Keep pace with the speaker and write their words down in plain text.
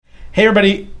Hey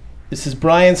everybody, this is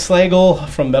Brian Slagle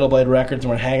from Metal Blade Records, and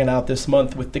we're hanging out this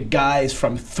month with the guys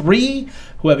from 3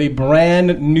 who have a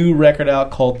brand new record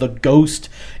out called The Ghost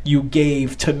You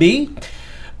Gave to Me.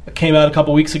 It came out a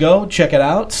couple weeks ago. Check it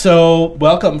out. So,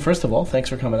 welcome, first of all. Thanks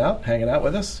for coming out, hanging out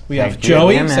with us. We have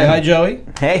Joey. Yeah, say hi, Joey.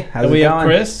 Hey, how's it going? We have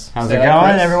Chris. How's it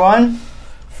going, everyone?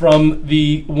 From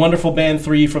the wonderful band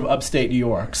 3 from upstate New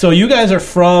York. So, you guys are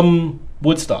from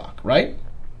Woodstock, right?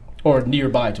 Or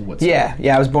nearby to Woodstock.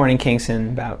 Yeah. I was born in Kingston,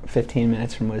 about 15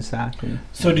 minutes from Woodstock.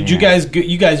 So did you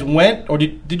guys went, or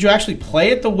did you actually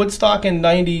play at the Woodstock in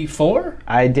 '94?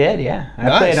 I did, yeah. I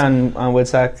Nice. played on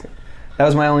Woodstock. That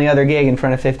was my only other gig in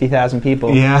front of 50,000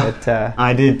 people. Yeah,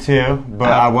 I did too, but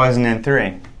I wasn't in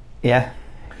 3. Yeah,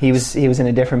 he was in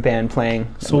a different band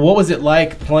playing. So what was it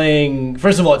like playing?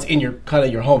 First of all, it's in your kind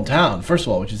of your hometown. First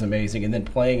of all, which is amazing, and then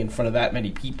playing in front of that many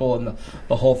people and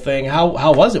the whole thing.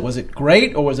 How was it? Was it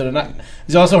great, or was it a night?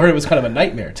 I also heard it was kind of a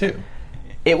nightmare too.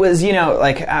 It was,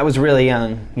 like I was really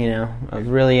young. I was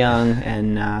really young,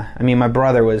 and my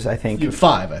brother was, I think, You were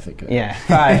 5, I think. Yeah,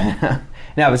 5.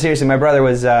 No, but seriously, my brother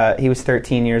was he was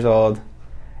 13 years old,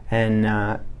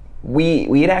 and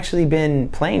we had actually been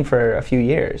playing for a few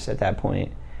years at that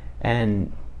point,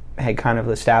 and had kind of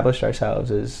established ourselves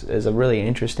as a really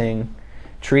interesting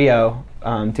trio,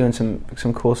 doing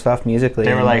some cool stuff musically.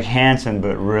 They were like Hanson,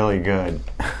 but really good.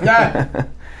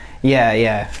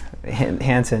 Yeah.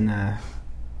 Hanson.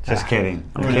 Just kidding.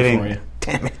 I'm Ruined it kidding. for you.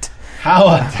 Damn it.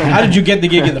 How did you get the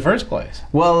gig in the first place?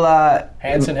 Well,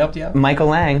 Hanson helped you out? Michael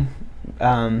Lang,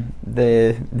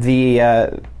 the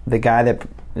guy that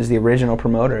is the original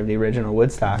promoter of the original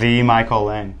Woodstock. The Michael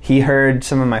Lang. He heard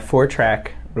some of my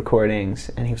 4-track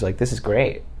recordings, and he was like, "This is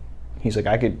great." He's like,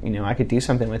 "I could do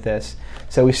something with this."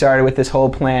 So we started with this whole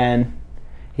plan.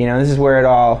 This is where it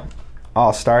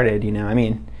all started.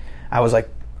 I was like,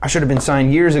 I should have been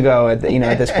signed years ago at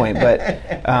this point, but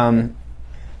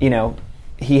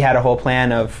he had a whole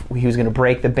plan of he was going to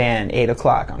break the band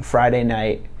 8:00 on Friday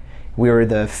night. We were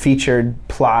the featured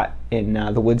plot in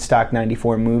the Woodstock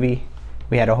 '94 movie.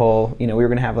 We had a whole, we were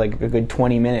going to have like a good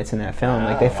 20 minutes in that film.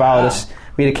 Like they followed us.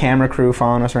 We had a camera crew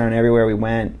following us around everywhere we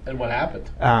went. And what happened?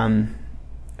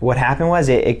 What happened was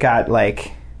it got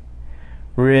like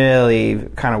really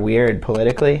kind of weird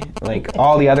politically. Like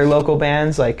all the other local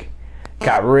bands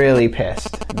got really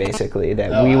pissed basically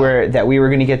that we were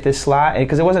going to get this slot,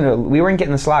 because we weren't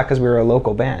getting the slot because we were a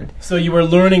local band. So you were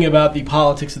learning about the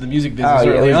politics of the music business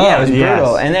early on. Yeah, it was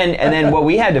brutal. Yes. And then what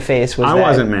we had to face was I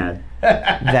wasn't mad.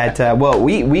 that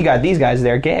we got these guys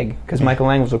their gig because Michael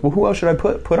Lang was like, well, who else should I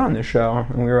put on this show?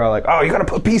 And we were all like, oh, you got to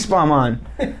put Peace Bomb on.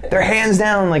 They're hands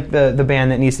down like the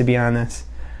band that needs to be on this.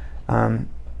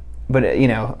 But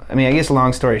I guess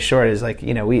long story short is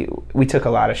we took a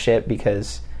lot of shit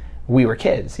because we were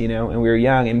kids, and we were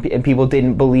young, and people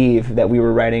didn't believe that we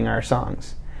were writing our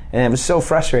songs, and it was so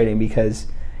frustrating because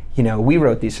we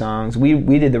wrote these songs, we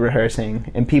did the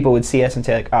rehearsing, and people would see us and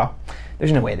say like, oh,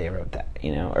 there's no way they wrote that,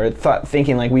 or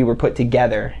thinking like we were put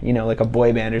together, like a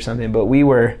boy band or something, but we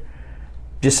were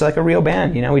just like a real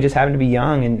band, we just happened to be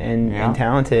young and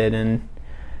talented, and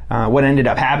what ended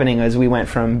up happening was we went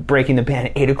from breaking the band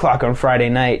at 8:00 on Friday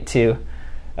night to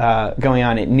going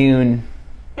on at noon,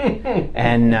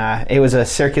 and it was a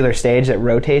circular stage that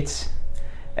rotates,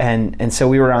 and so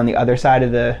we were on the other side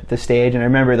of the stage, and I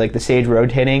remember like the stage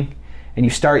rotating, and you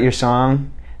start your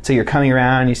song, so you're coming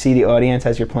around, you see the audience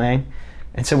as you're playing,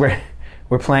 and so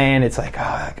we're playing, it's like,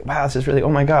 oh wow, this is really, oh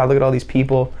my god, look at all these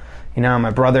people, my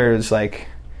brother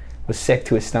was sick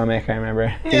to his stomach, I remember.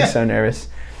 He was so nervous,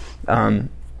 and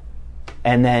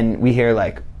then we hear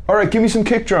like, all right, give me some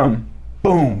kick drum,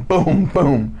 boom, boom,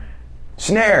 boom,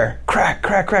 snare, crack,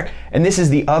 crack, crack. And this is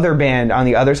the other band on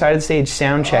the other side of the stage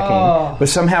sound checking, but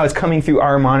somehow it's coming through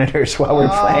our monitors while we're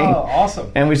playing. Oh,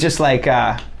 awesome. And it was just like,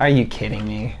 are you kidding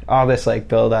me? All this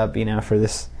build up, for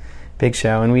this big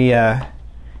show. And we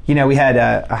had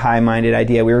a high-minded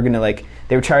idea. We were going to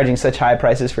they were charging such high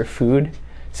prices for food.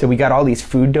 So we got all these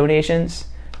food donations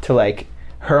to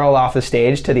hurl off the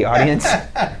stage to the audience.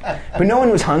 But no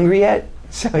one was hungry yet.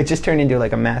 So it just turned into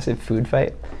a massive food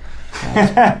fight.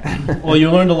 Well, you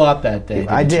learned a lot that day.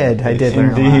 I did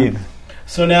learn a Indeed. lot.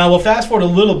 So now we'll fast forward a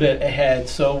little bit ahead.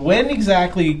 So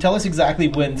tell us exactly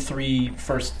when 3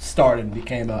 first started and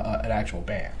became an actual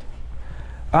band.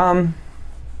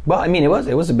 Well,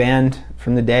 it was a band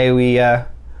from the day we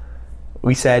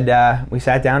sat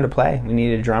down to play. We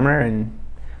needed a drummer, and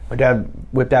my dad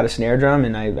whipped out a snare drum,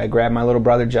 and I grabbed my little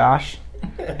brother Josh,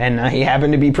 and he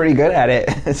happened to be pretty good at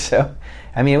it. So,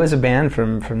 it was a band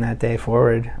from that day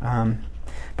forward.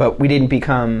 But we didn't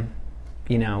become,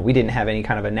 we didn't have any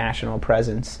kind of a national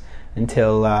presence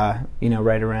until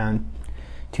right around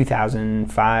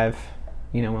 2005.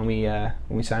 When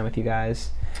we signed with you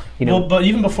guys. Well, but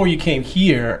even before you came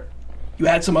here, you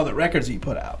had some other records that you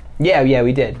put out. Yeah,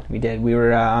 we did. We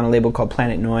were on a label called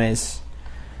Planet Noise,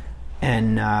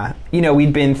 and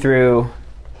we'd been through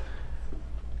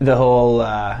the whole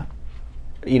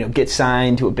get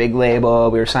signed to a big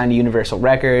label. We were signed to Universal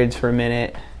Records for a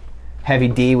minute. Heavy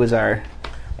D was our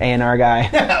A&R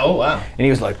guy. Oh, wow. And he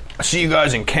was like, "I see you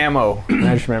guys in camo." And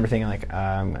I just remember thinking, like,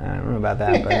 I don't know about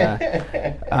that.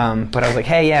 But I was like,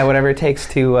 hey, yeah, whatever it takes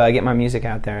to get my music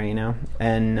out there,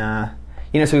 And,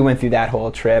 so we went through that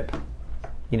whole trip.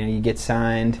 You get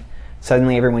signed.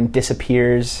 Suddenly everyone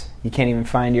disappears. You can't even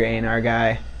find your A&R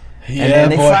guy. Yeah, and then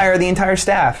they fire the entire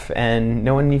staff, and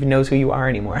no one even knows who you are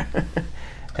anymore.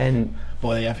 And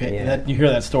boy, you hear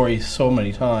that story so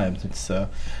many times. It's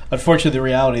unfortunately the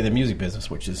reality of the music business,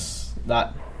 which is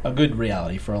not a good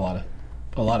reality for a lot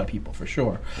of people, for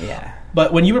sure. Yeah.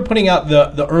 But when you were putting out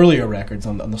the earlier records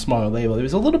on the smaller label, there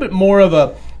was a little bit more of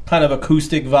a kind of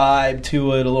acoustic vibe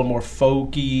to it, a little more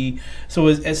folky. So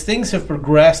as things have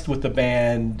progressed with the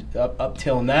band up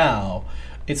till now,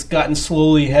 it's gotten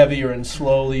slowly heavier and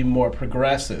slowly more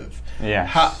progressive. Yeah.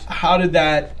 How did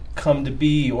that come to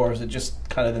be, or is it just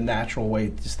kind of the natural way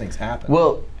these things happen?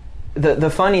 Well, the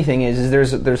funny thing is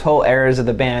there's whole eras of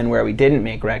the band where we didn't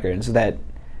make records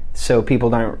so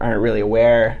people aren't really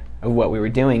aware of what we were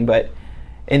doing. But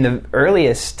in the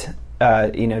earliest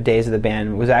days of the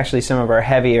band was actually some of our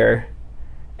heavier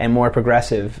and more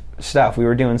progressive stuff. We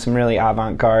were doing some really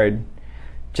avant-garde,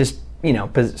 just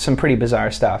some pretty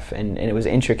bizarre stuff, and it was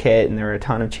intricate, and there were a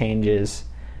ton of changes,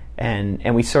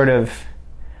 and we sort of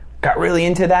got really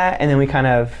into that, and then we kind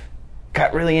of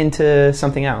got really into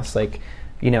something else, then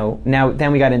we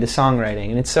got into songwriting,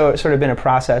 and it's sort of been a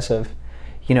process of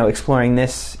exploring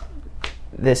this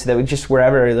that we just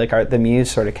wherever the muse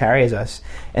sort of carries us.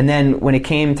 And then when it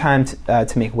came time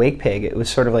to make Wake Pig, it was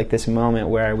sort of like this moment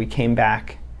where we came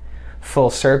back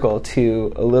full circle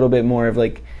to a little bit more of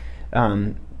the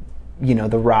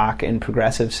rock and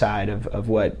progressive side of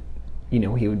what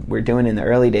we're doing in the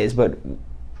early days, but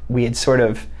we had sort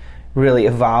of really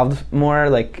evolved more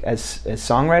as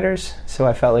songwriters, so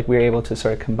I felt like we were able to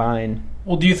sort of combine.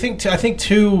 Well, do you think I think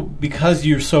too, because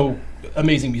you're so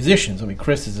amazing musicians, I mean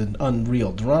Chris is an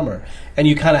unreal drummer, and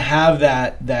you kind of have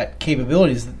that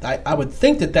capabilities, I would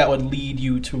think that would lead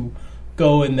you to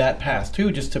go in that path too,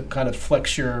 just to kind of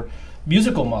flex your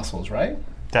musical muscles, right?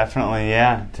 Definitely,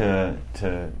 yeah.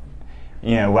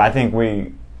 I think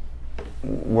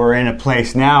we're in a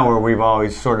place now where we've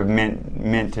always sort of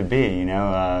meant to be.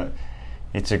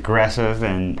 It's aggressive,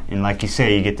 and like you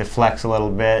say, you get to flex a little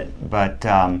bit, but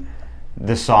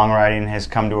the songwriting has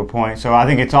come to a point. So I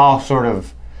think it's all sort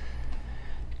of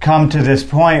come to this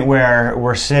point where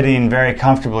we're sitting very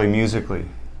comfortably musically,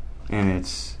 and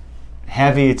it's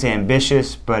heavy, it's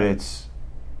ambitious, but it's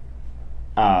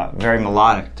very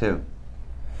melodic too.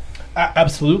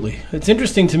 Absolutely. It's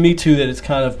interesting to me too that it's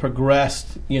kind of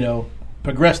progressed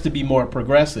to be more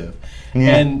progressive,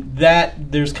 and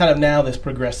that there's kind of now this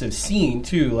progressive scene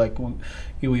too. Like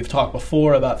we've talked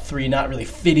before about 3 not really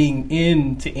fitting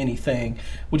into anything,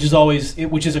 which is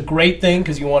a great thing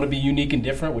because you want to be unique and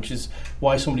different, which is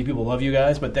why so many people love you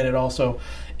guys. But then it also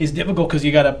is difficult because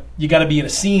you gotta be in a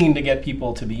scene to get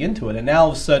people to be into it. And now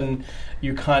all of a sudden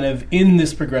you're kind of in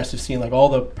this progressive scene, like all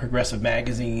the progressive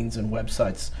magazines and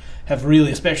websites have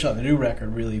really, especially on the new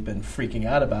record, really been freaking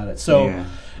out about it. So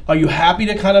are you happy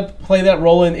to kind of play that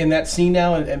role in that scene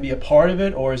now and be a part of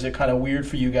it, or is it kind of weird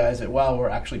for you guys that, wow, we're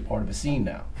actually part of a scene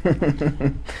now?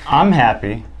 I'm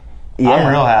happy. Yeah. I'm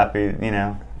real happy,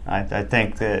 I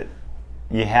think that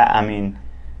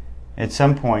at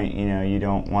some point, you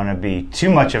don't want to be too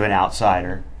much of an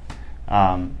outsider.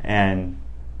 And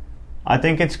I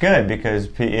think it's good because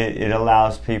it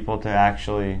allows people to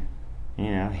actually,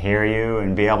 hear you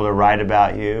and be able to write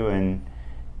about you, and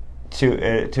to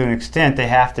an extent they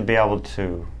have to be able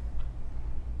to,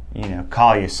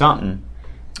 call you something.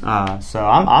 So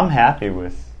I'm happy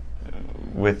with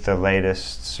the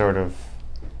latest sort of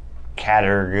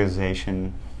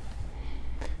categorization.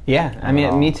 Yeah, I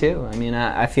mean, me too. I mean,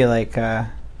 I feel like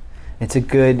it's a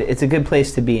good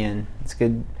place to be in. It's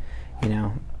good,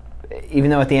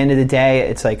 even though at the end of the day,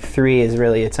 it's like 3 is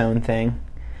really its own thing.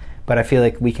 But I feel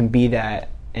like we can be that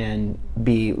and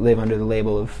live under the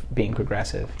label of being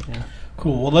progressive.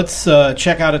 Cool. Well, let's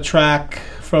check out a track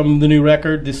from the new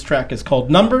record. This track is called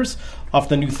Numbers, off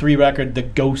the new 3 record, The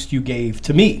Ghost You Gave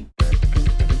to Me.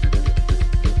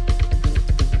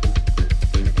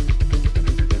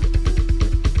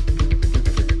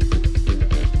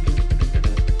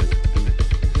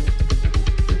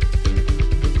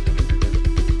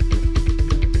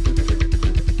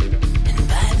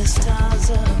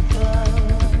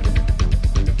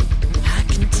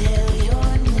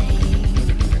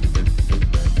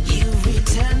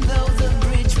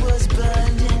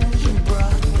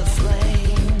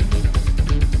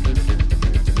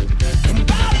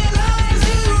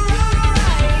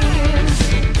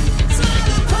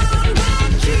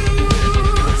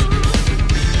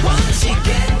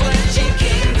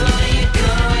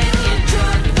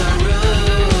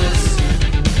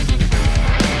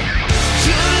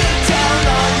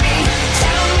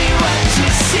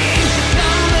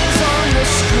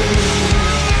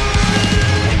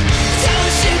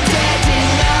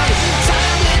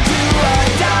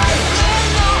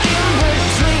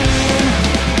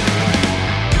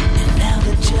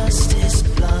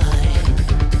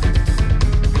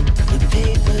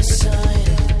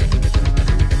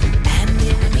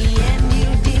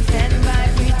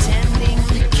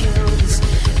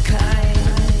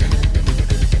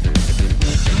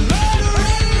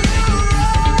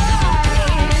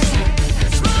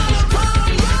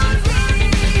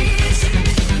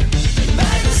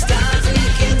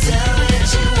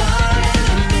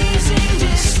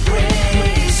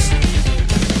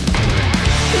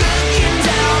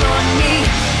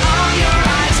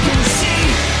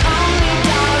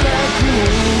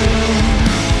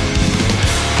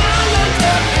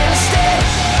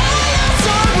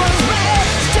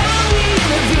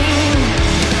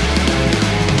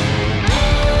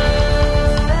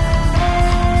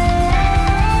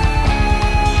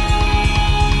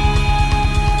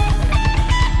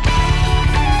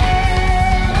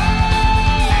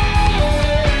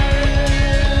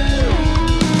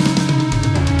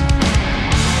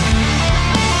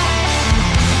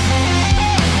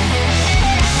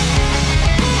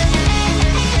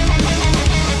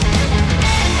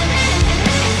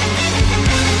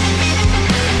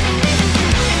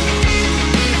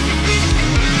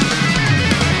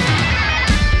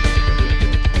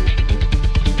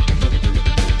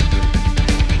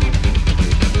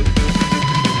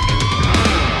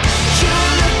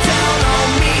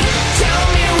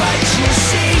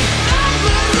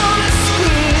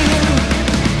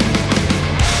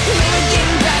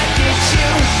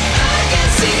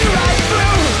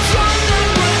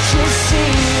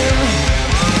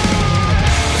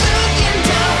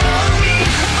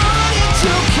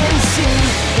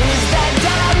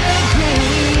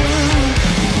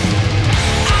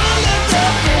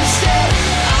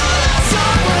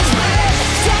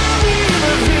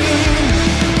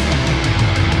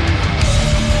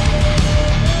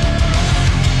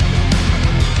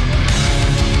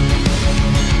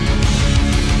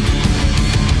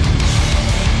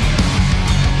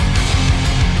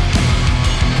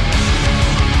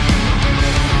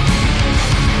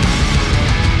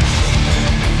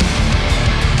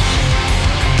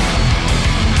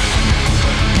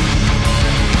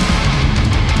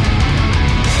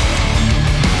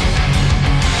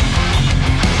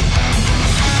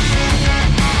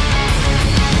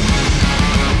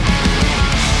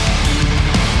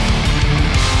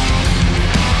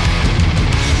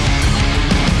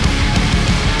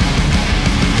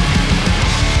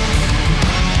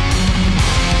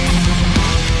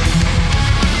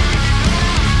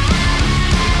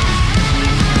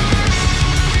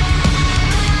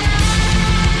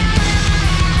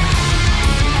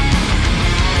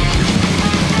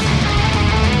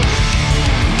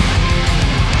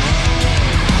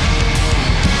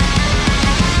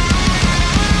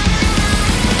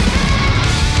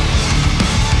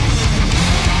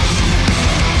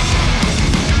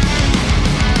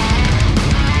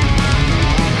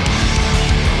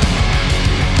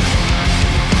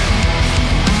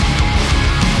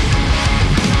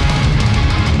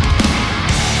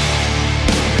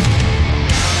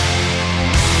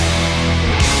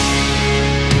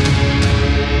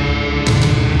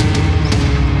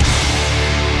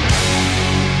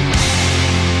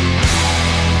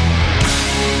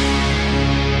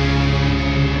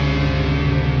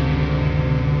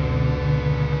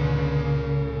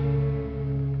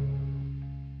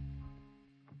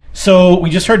 So we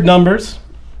just heard Numbers.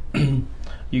 You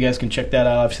guys can check that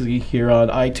out, obviously, here on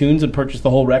iTunes and purchase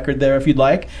the whole record there if you'd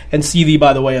like. And see the,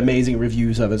 by the way, amazing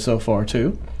reviews of it so far,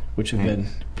 too, which have been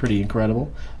pretty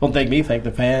incredible. Don't thank me, thank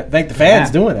the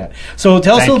fans doing that. So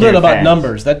tell us a little bit about fans.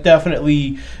 Numbers. That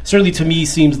definitely, certainly to me,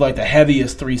 seems like the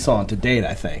heaviest 3-song to date,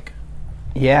 I think.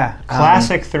 Yeah.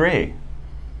 Classic 3.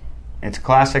 It's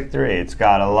classic 3. It's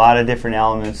got a lot of different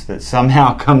elements that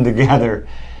somehow come together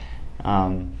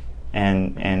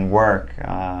and work.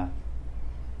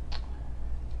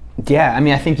 Yeah, I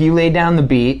mean, I think you laid down the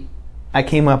beat. I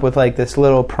came up with like this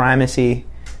little primacy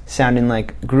sounding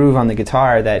like groove on the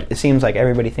guitar that it seems like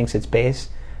everybody thinks it's bass,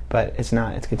 but it's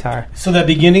not. It's guitar. So the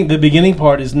beginning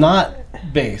part is not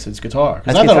bass, it's guitar.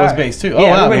 'Cause That's I thought it guitar. was bass, too. Yeah, Oh,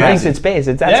 wow. everybody man. thinks it's bass.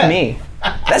 That's Yeah. me.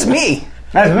 That's me.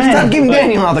 That's me. Stop giving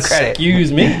Daniel all the credit.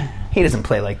 Excuse me. He doesn't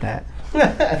play like that.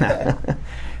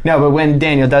 No, but when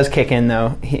Daniel does kick in,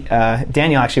 though,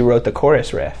 Daniel actually wrote the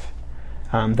chorus riff.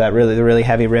 The really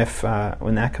heavy riff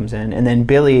when that comes in, and then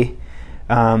Billy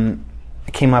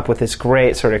came up with this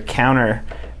great sort of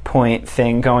counterpoint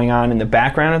thing going on in the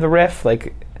background of the riff,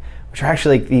 like which are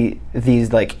actually like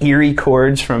these like eerie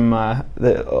chords from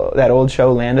that old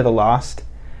show Land of the Lost.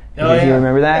 Oh, Do you yeah.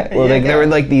 remember that? Well, Yeah, there were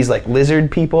like these like lizard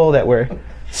people that were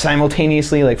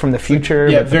simultaneously like from the future,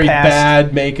 Yeah, but the very past.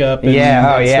 bad makeup and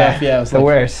Yeah, and yeah. stuff. Yeah, it was The like-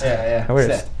 worst. Yeah. The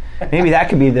worst. Maybe that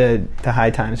could be the High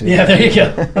Times. Yeah, there you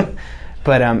go.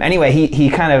 But anyway, he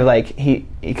kind of like he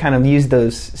kind of used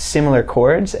those similar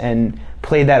chords and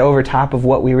played that over top of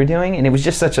what we were doing, and it was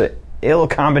just such a ill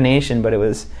combination, but it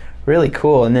was really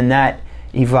cool. And then that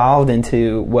evolved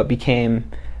into what became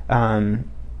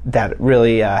that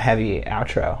really heavy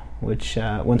outro, which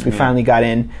once we finally got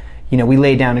in, we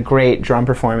laid down a great drum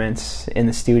performance in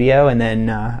the studio, and then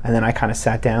I kind of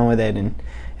sat down with it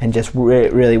and just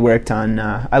really worked on.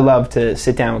 I love to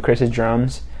sit down with Chris's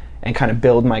drums and kind of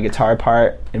build my guitar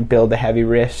part and build the heavy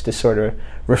riffs to sort of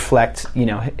reflect,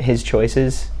 his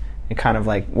choices and kind of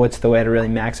like what's the way to really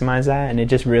maximize that. And it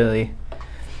just really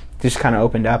just kind of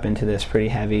opened up into this pretty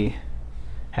heavy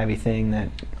thing that,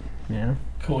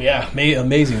 Cool, yeah.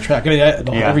 Amazing track. I mean,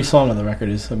 every song on the record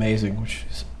is amazing, which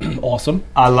is awesome.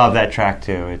 I love that track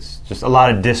too. It's just a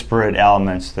lot of disparate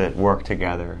elements that work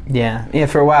together. Yeah.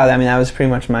 For a while, I mean, that was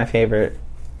pretty much my favorite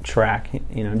track,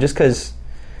 just because,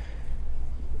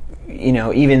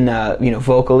 even,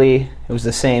 vocally, it was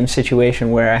the same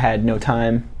situation where I had no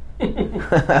time.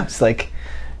 I was like,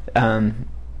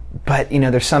 but,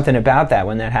 there's something about that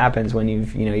when that happens, when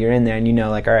you're in there and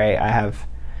like, all right, I have,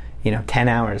 10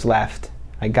 hours left.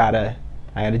 I gotta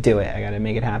do it. I gotta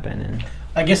make it happen. And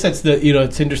I guess that's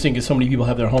it's interesting because so many people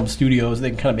have their home studios. They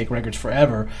can kind of make records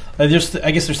forever. I guess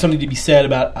there's something to be said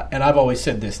about, and I've always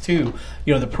said this too,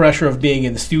 the pressure of being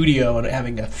in the studio and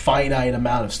having a finite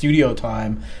amount of studio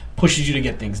time pushes you to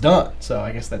get things done. So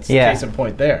I guess that's the case in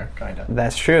point there, kind of.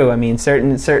 That's true. I mean,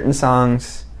 certain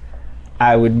songs,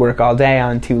 I would work all day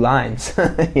on 2 lines.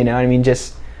 You know what I mean?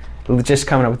 Just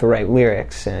coming up with the right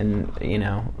lyrics, and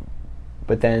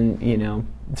but then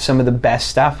some of the best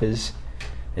stuff is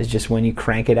just when you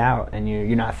crank it out and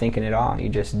you're not thinking at all.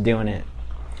 You're just doing it.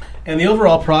 And the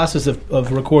overall process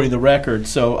of recording the record,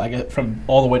 so I get from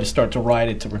all the way to start to write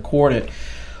it to record it,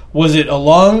 was it a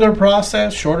longer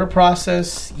process, shorter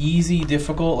process, easy,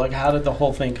 difficult? Like, how did the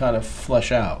whole thing kind of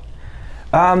flesh out?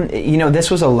 This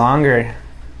was a longer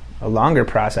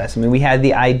process. I mean, we had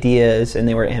the ideas and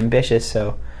they were ambitious,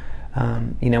 so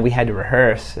we had to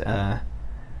rehearse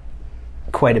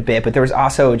quite a bit. But there was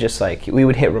also just like we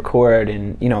would hit record,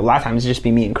 and a lot of times it'd just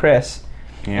be me and Chris,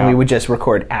 and we would just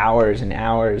record hours and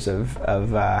hours of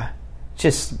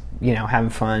just having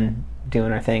fun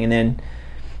doing our thing. And then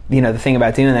the thing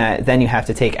about doing that, then you have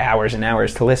to take hours and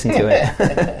hours to listen to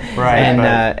it. Right.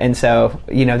 And so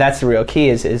that's the real key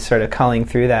is sort of culling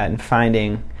through that and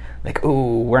finding like,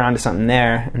 ooh, we're onto something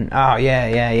there, and oh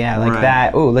yeah like Right.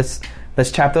 that. Ooh, let's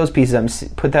chop those pieces up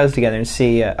and put those together and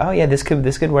see oh yeah, this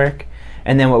could work.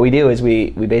 And then what we do is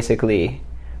we basically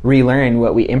relearn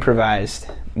what we improvised,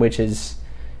 which is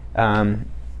a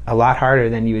lot harder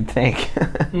than you would think,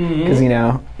 because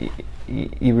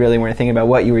you really weren't thinking about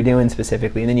what you were doing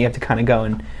specifically, and then you have to kind of go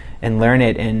and learn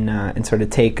it and sort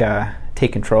of take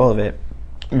control of it.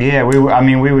 Yeah,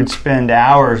 we would spend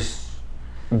hours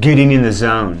getting in the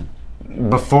zone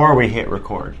before we hit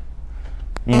record,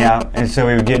 and so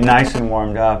we would get nice and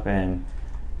warmed up and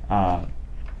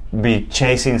be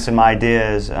chasing some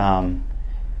ideas, and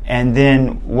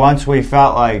then once we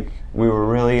felt like we were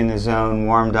really in the zone,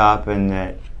 warmed up, and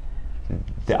that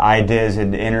the ideas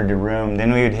had entered the room,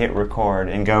 then we would hit record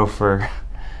and go for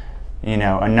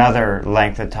another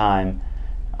length of time,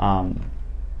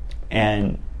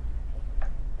 and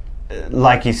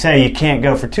like you say, you can't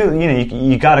go for too.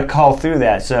 You got to call through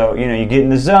that. So you get in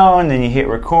the zone, then you hit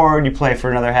record, you play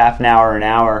for another half an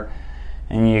hour,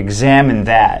 and you examine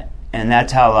that, and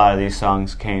that's how a lot of these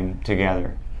songs came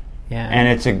together. Yeah, and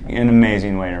it's an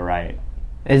amazing way to write.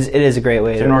 It is a great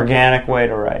way. It's an organic way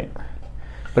to write.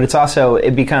 But it's also,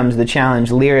 it becomes the challenge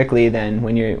lyrically then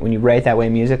when you write that way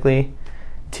musically,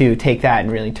 to take that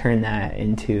and really turn that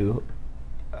into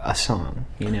a song.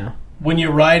 When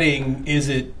you're writing, is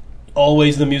it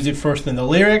always the music first and the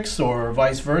lyrics, or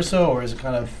vice versa, or is it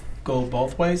kind of go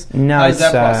both ways? No, how does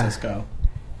that process go?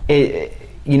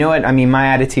 You know what? I mean, my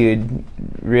attitude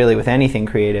really with anything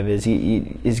creative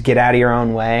is get out of your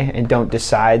own way and don't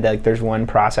decide that there's one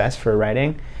process for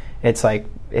writing. It's like,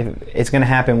 if it's going to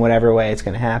happen whatever way it's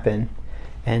going to happen,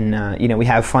 and we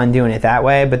have fun doing it that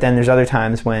way. But then there's other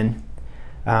times when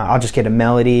I'll just get a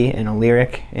melody and a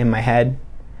lyric in my head,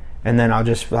 and then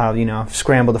I'll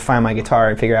scramble to find my guitar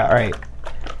and figure out, all right,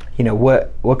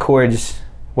 what chords,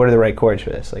 what are the right chords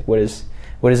for this? Like, what does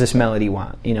this melody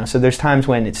want? So there's times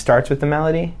when it starts with the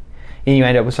melody, and you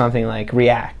end up with something like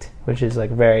React, which is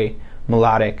like a very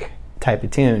melodic type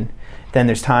of tune. Then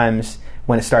there's times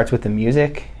when it starts with the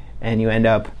music, and you end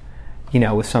up,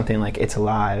 with something like It's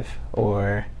Alive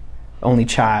or Only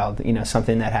Child,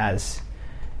 something that has,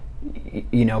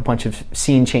 a bunch of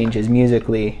scene changes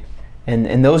musically.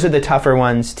 And those are the tougher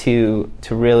ones to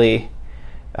really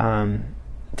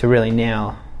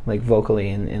nail, like vocally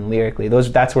and lyrically.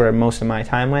 That's where most of my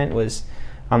time went, was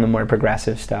on the more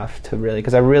progressive stuff,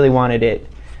 because I really wanted it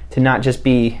to not just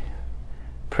be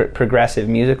progressive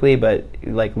musically, but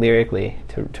like lyrically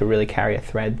to really carry a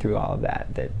thread through all of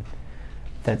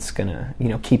that's gonna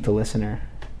keep the listener.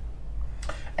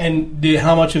 And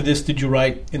how much of this did you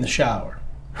write in the shower?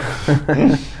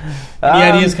 Any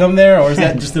ideas come there, or is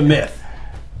that just a myth?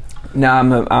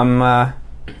 No, I'm a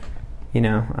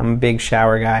big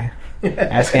shower guy.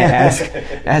 Ask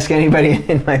anybody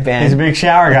in my band. He's a big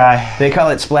shower guy. They call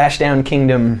it Splashdown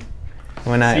Kingdom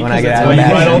when I get out of the bathroom.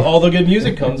 bathroom. All the good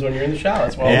music comes when you're in the shower.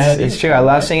 That's why It's true. I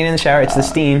love singing in the shower. It's the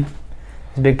steam.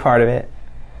 It's a big part of it.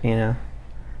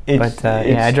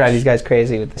 I drive these guys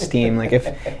crazy with the steam. Like if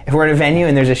we're at a venue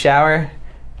and there's a shower,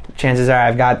 chances are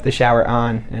I've got the shower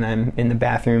on and I'm in the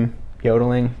bathroom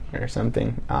yodeling or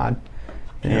something odd.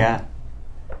 Yeah.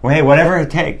 Well, hey, whatever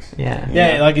it takes.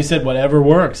 Yeah, like you said, whatever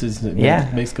works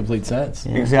makes complete sense.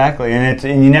 Yeah. Exactly, and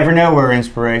you never know where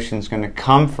inspiration's going to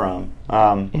come from.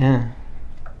 I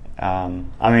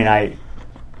mean, I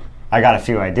got a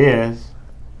few ideas,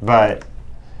 but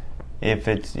if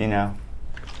it's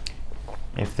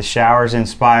if the shower's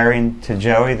inspiring to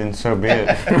Joey, then so be it.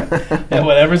 Yeah,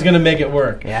 whatever's going to make it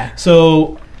work. Yeah.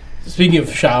 So, speaking of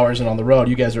showers and on the road,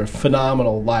 you guys are a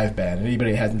phenomenal live band.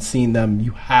 Anybody who hasn't seen them,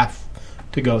 you have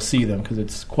to go see them because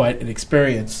it's quite an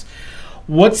experience.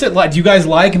 What's it like? Do you guys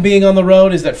like being on the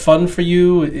road? Is that fun for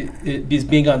you? Is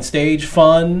being on stage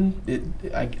fun?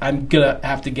 I'm gonna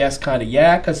have to guess kind of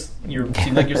because you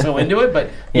seem like you're so into it, but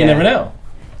you never know.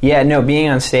 Yeah, no, being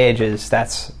on stage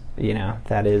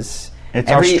that is it's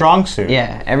our strong suit.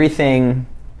 Yeah, everything,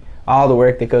 all the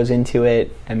work that goes into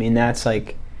it. I mean, that's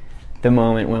like the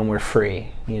moment when we're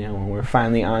free. When we're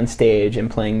finally on stage and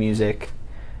playing music.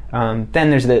 Then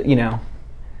there's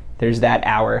there's that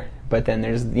hour, but then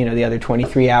there's the other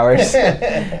 23 hours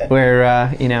where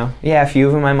a few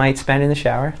of them I might spend in the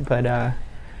shower, but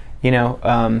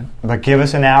but give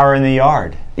us an hour in the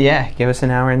yard. Yeah, give us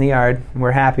an hour in the yard.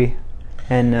 We're happy,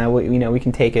 and we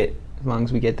can take it as long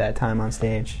as we get that time on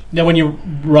stage. Now, when you're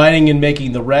writing and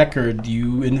making the record, do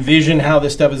you envision how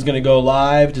this stuff is going to go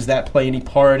live? Does that play any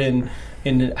part in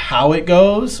how it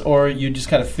goes, or you just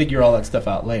kind of figure all that stuff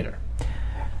out later?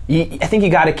 I think you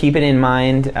got to keep it in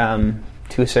mind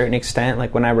to a certain extent.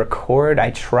 Like when I record,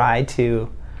 I try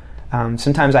to.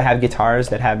 Sometimes I have guitars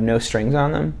that have no strings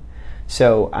on them,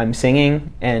 so I'm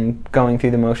singing and going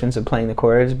through the motions of playing the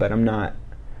chords, but I'm not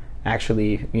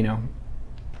actually,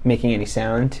 making any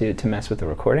sound to mess with the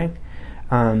recording.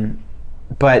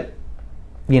 But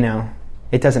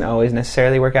it doesn't always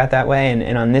necessarily work out that way.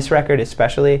 And on this record,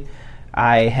 especially,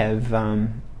 I have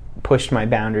pushed my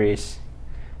boundaries.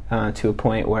 To a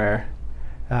point where,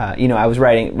 I was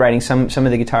writing some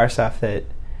of the guitar stuff that,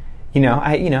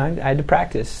 I had to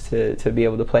practice to be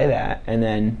able to play that, and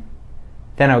then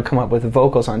I would come up with the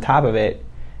vocals on top of it,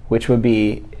 which would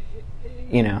be,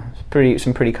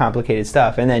 some pretty complicated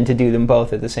stuff, and then to do them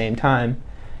both at the same time,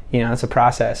 it's a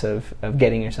process of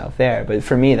getting yourself there. But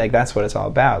for me, like that's what it's all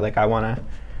about. Like I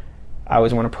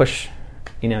always want to push,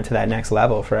 to that next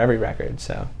level for every record.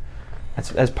 So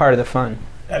that's part of the fun.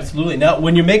 Absolutely. Now,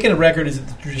 when you're making a record, is it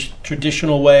the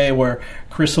traditional way where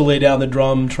Chris will lay down the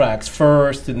drum tracks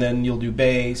first, and then you'll do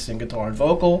bass and guitar and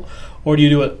vocal, or do you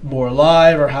do it more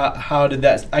live, or how did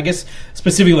that? I guess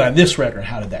specifically on this record,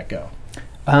 how did that go?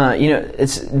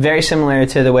 It's very similar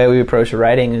to the way we approach the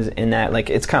writing, is in that like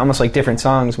it's kind of almost like different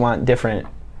songs want different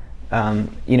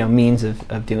means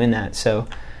of doing that. So,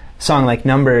 a song like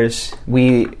Numbers,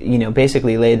 we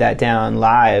basically laid that down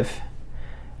live.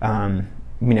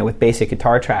 With basic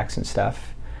guitar tracks and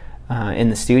stuff in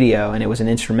the studio, and it was an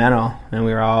instrumental, and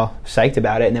we were all psyched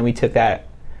about it. And then we took that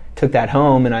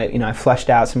home, and I fleshed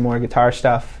out some more guitar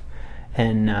stuff,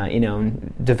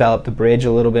 and developed the bridge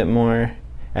a little bit more,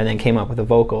 and then came up with the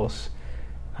vocals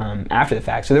after the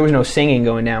fact. So there was no singing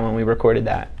going down when we recorded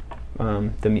that,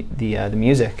 the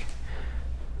music.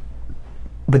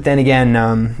 But then again,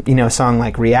 a song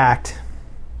like React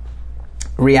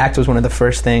was one of the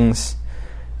first things.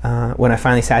 When I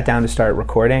finally sat down to start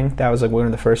recording, that was like one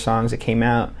of the first songs that came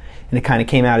out, and it kind of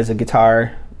came out as a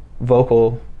guitar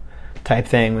vocal type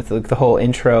thing with the whole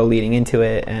intro leading into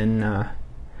it, and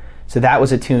so that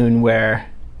was a tune where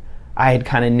I had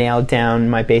kind of nailed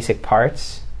down my basic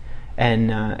parts, and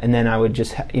then I would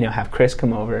just have Chris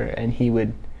come over, and he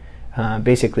would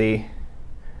basically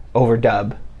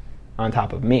overdub on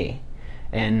top of me,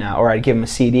 and or I'd give him a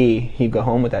CD, he'd go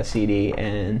home with that CD,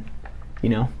 and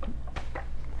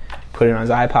put it on his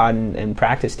iPod and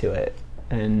practice to it,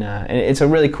 and it's a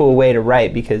really cool way to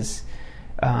write because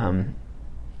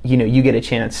you get a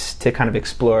chance to kind of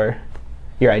explore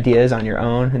your ideas on your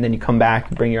own, and then you come back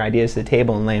and bring your ideas to the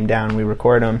table and lay them down, and we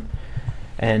record them.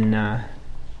 And are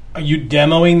you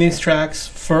demoing these tracks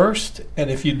first?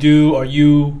 And if you do, are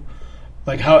you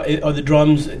like, how are the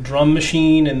drums drum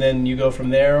machine, and then you go from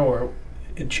there, or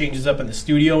it changes up in the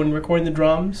studio when recording the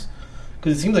drums?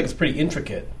 Because it seems like it's pretty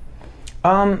intricate.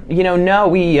 No,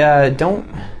 we don't.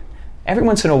 Every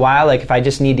once in a while, like if I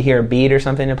just need to hear a beat or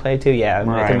something to play to,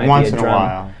 right. There might Once be a in drum a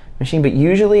while machine. But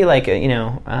usually, I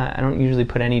don't usually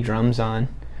put any drums on,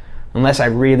 unless I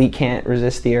really can't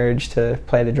resist the urge to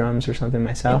play the drums or something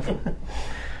myself.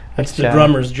 That's the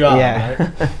drummer's job, yeah.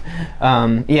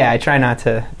 Right? I try not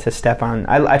to step on.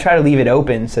 I try to leave it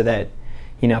open so that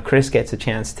Chris gets a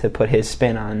chance to put his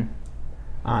spin on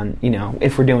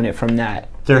if we're doing it from that.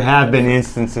 There have been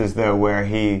instances, though, where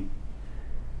he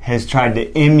has tried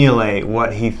to emulate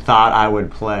what he thought I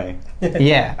would play.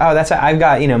 Yeah. Oh, I've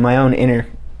got, my own inner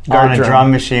on a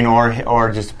drum machine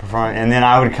or just a performance, and then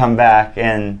I would come back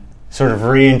and sort of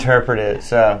reinterpret it.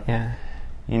 So, yeah.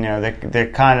 They're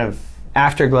kind of...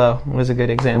 Afterglow was a good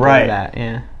example right. of that,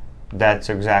 yeah. That's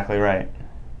exactly right.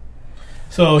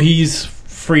 So he's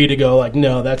free to go like,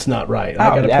 no, that's not right.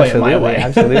 I got to play it my way.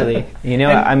 Absolutely.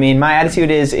 My attitude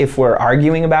is if we're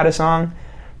arguing about a song,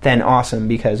 then awesome,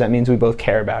 because that means we both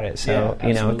care about it. So,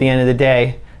 at the end of the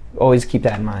day, always keep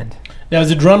that in mind. Now, as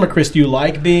a drummer, Chris, do you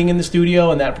like being in the studio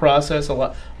and that process? A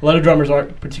lot of drummers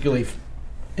aren't particularly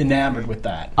enamored with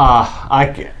that.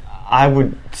 I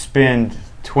would spend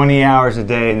 20 hours a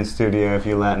day in the studio if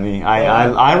you let me.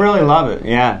 I really love it.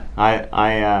 Yeah.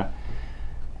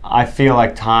 I feel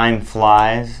like time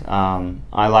flies.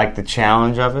 I like the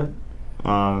challenge of it.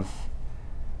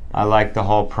 I like the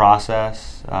whole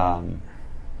process. I'm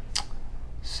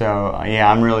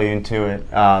really into it.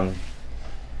 And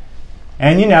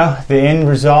the end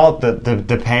result,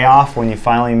 the payoff when you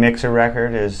finally mix a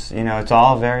record is, it's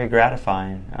all very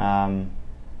gratifying.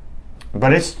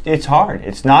 But it's hard.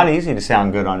 It's not easy to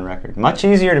sound good on record. Much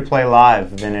easier to play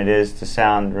live than it is to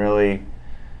sound really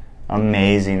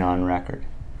amazing on record.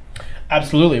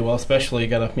 Absolutely. Well, especially you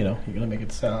gotta make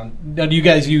it sound. Now, do you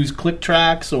guys use click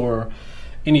tracks or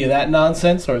any of that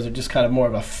nonsense, or is it just kind of more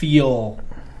of a feel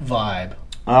vibe?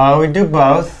 We do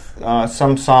both.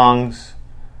 Some songs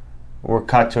were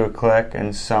cut to a click,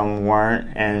 and some weren't,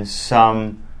 and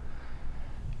some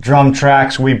drum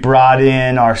tracks we brought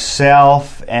in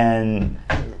ourselves and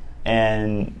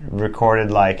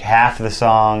recorded like half the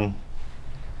song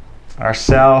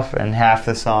ourselves and half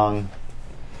the song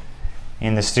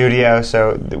in the studio,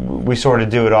 so we sort of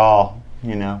do it all,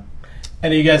 And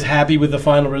are you guys happy with the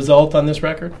final result on this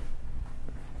record?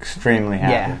 Extremely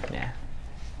happy. Yeah.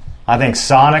 I think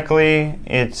sonically,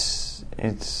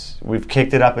 we've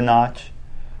kicked it up a notch.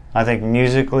 I think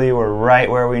musically, we're right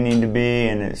where we need to be,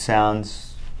 and it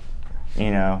sounds,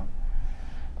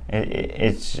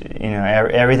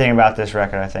 everything about this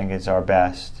record, I think, is our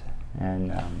best.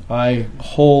 And I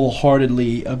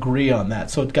wholeheartedly agree on that.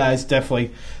 So, guys,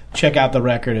 definitely check out the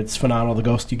record. It's phenomenal. The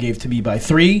Ghost You Gave to Me by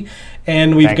 3.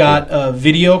 And we've got a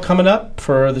video coming up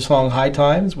for the song High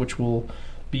Times, which we'll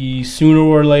be sooner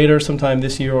or later, sometime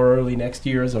this year or early next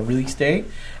year as a release date.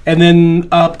 And then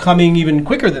upcoming even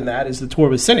quicker than that is the tour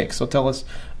with Cynic. So tell us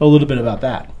a little bit about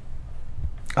that.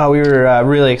 Oh, we were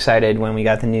really excited when we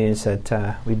got the news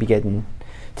that we'd be getting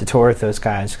to tour with those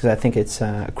guys, because I think it's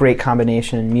a great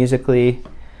combination musically,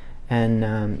 and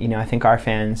I think our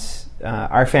fans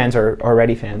are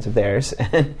already fans of theirs,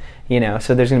 and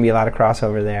so there's going to be a lot of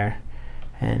crossover there,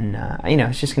 and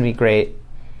it's just going to be great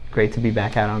to be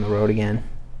back out on the road again.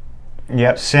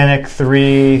 Yep, Cynic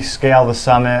 3, Scale the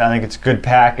Summit. I think it's a good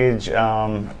package.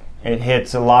 It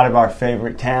hits a lot of our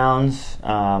favorite towns,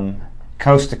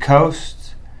 coast to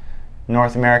coast,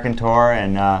 North American tour,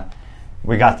 and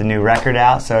we got the new record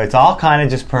out, so it's all kind of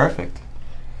just perfect.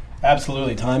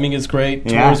 Absolutely. Timing is great.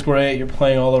 Yeah. Tour is great. You're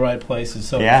playing all the right places.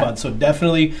 So Yeah. fun. So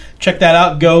definitely check that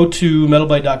out. Go to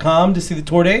metalblade.com to see the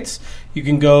tour dates. You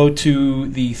can go to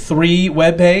the 3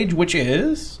 webpage, which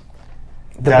is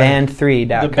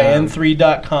Theband3.com.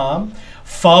 theband3.com.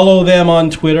 Follow them on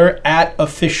Twitter at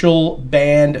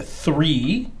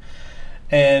officialband3.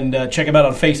 And check them out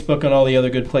on Facebook and all the other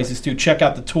good places too. Check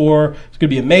out the tour. It's going to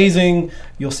be amazing.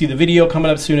 You'll see the video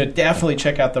coming up soon. And definitely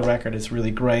check out the record. It's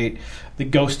really great. The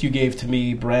Ghost You Gave to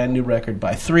Me, brand new record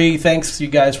by 3. Thanks, you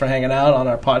guys, for hanging out on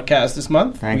our podcast this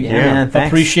month. Thank you. man, thanks.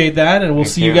 Appreciate that. And we'll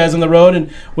Thank see you you. guys on the road. And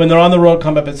when they're on the road,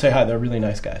 come up and say hi. They're really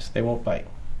nice guys. They won't bite.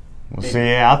 We'll see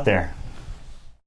you out there.